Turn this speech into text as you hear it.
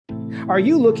Are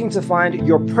you looking to find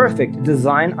your perfect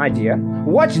design idea?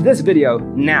 Watch this video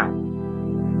now.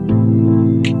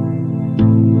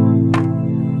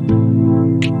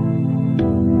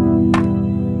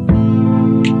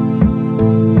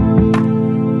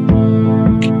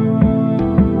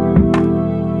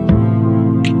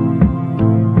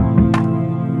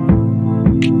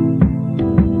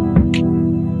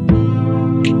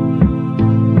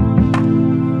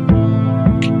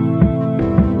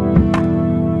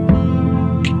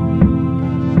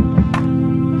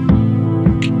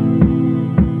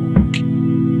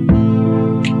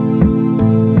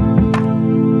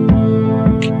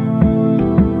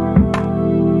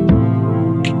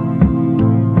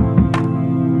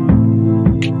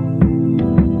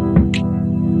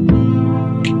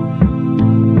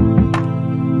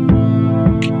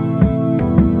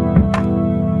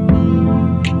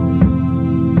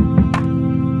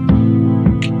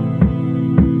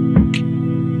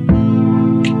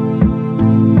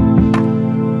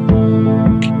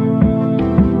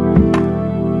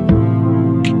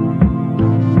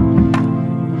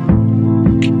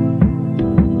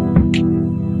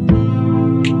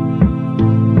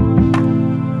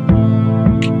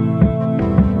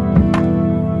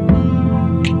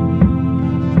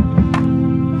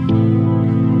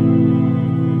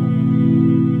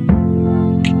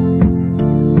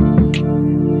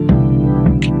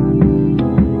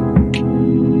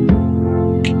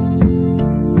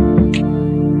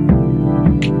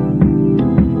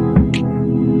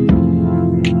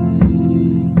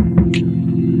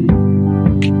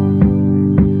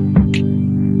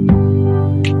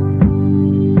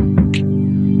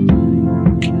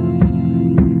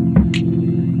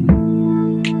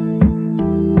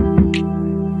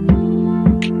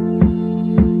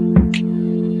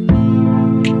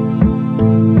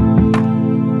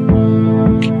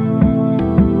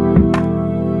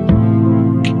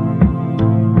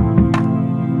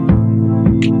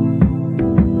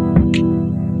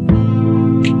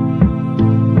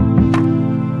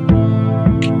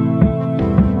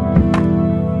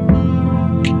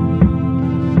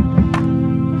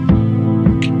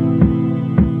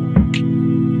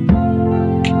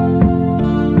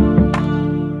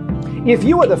 If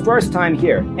you are the first time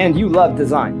here and you love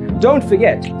design, don't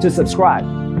forget to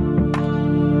subscribe.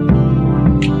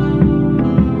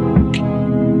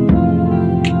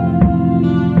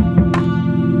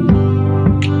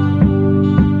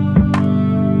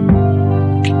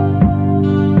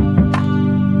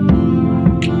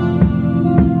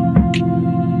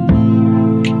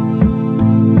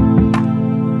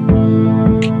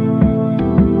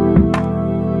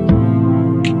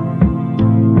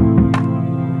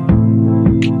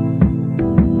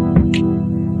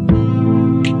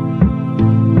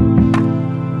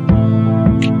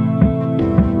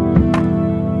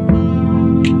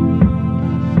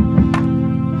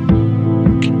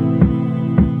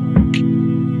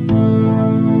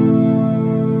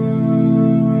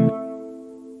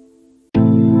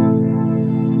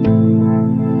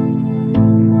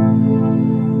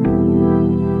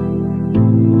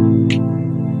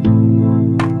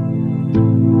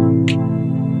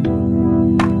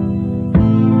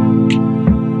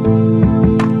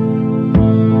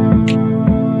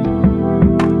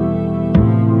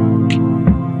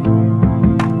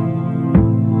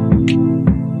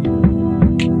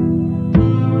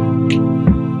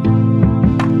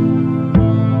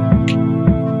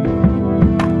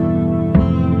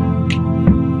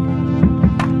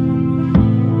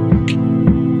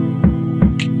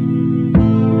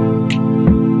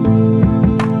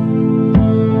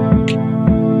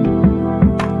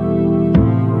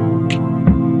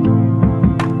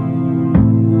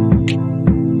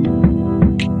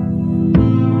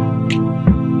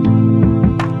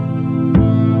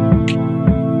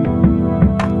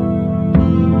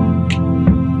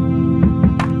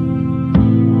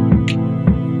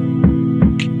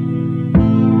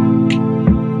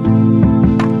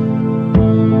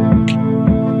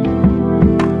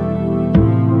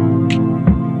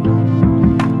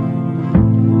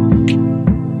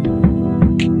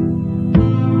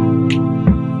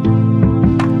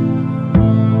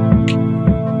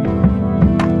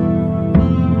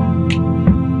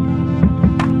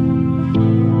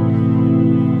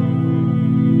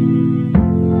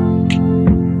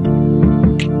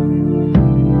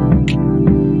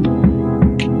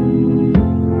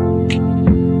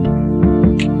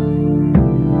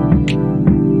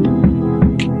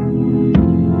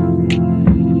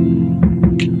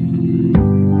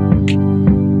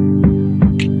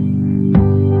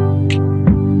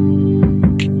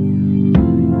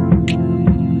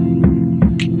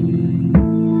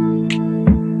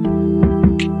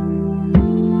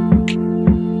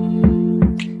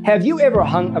 Have you ever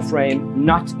hung a frame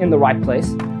not in the right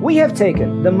place? We have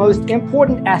taken the most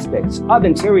important aspects of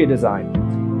interior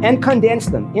design and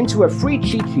condensed them into a free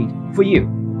cheat sheet for you.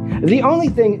 The only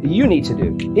thing you need to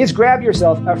do is grab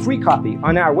yourself a free copy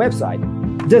on our website,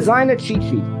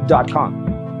 designercheatsheet.com.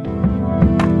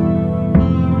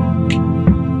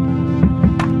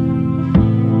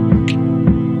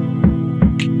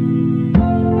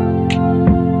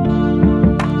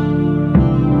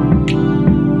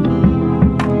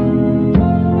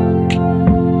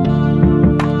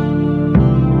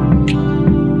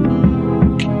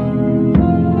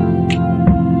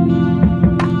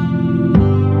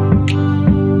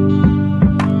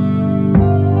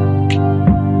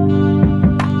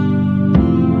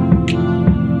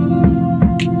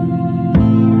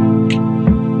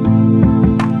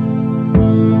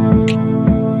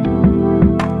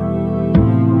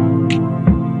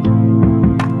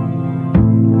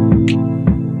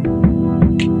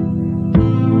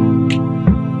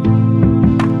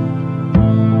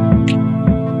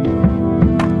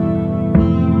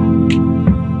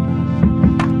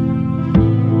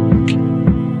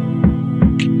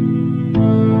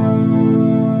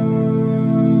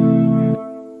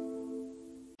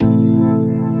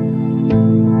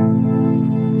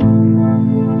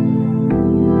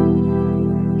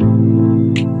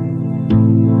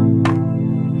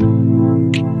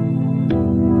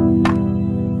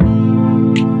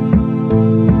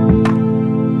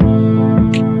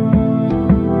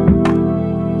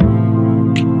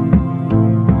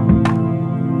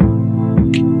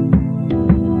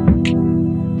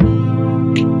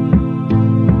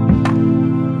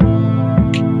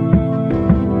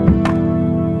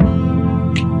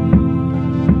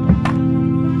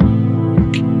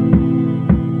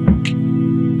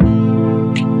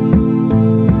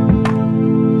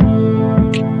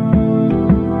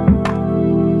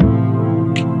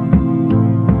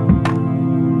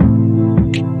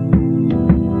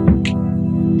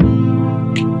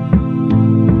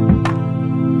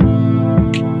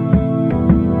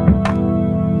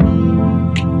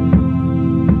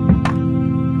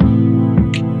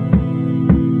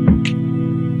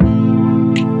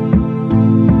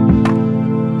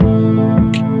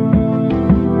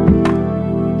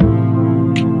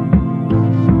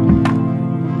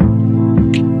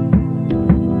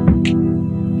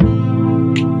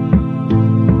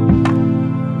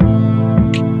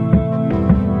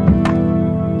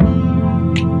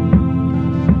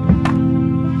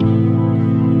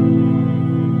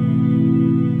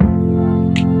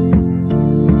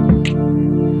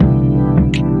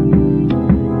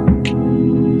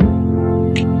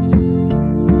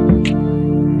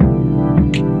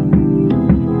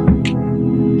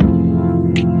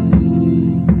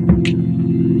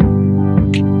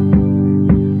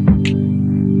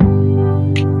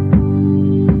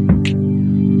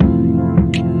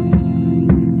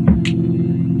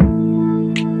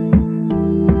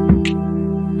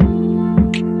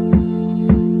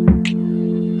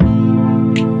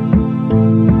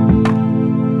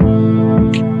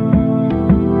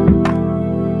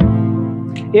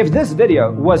 If this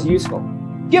video was useful,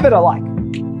 give it a like.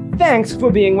 Thanks for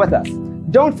being with us.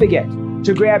 Don't forget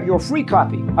to grab your free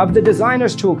copy of the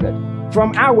Designer's Toolkit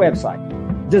from our website,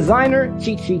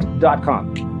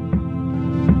 designercheatsheet.com.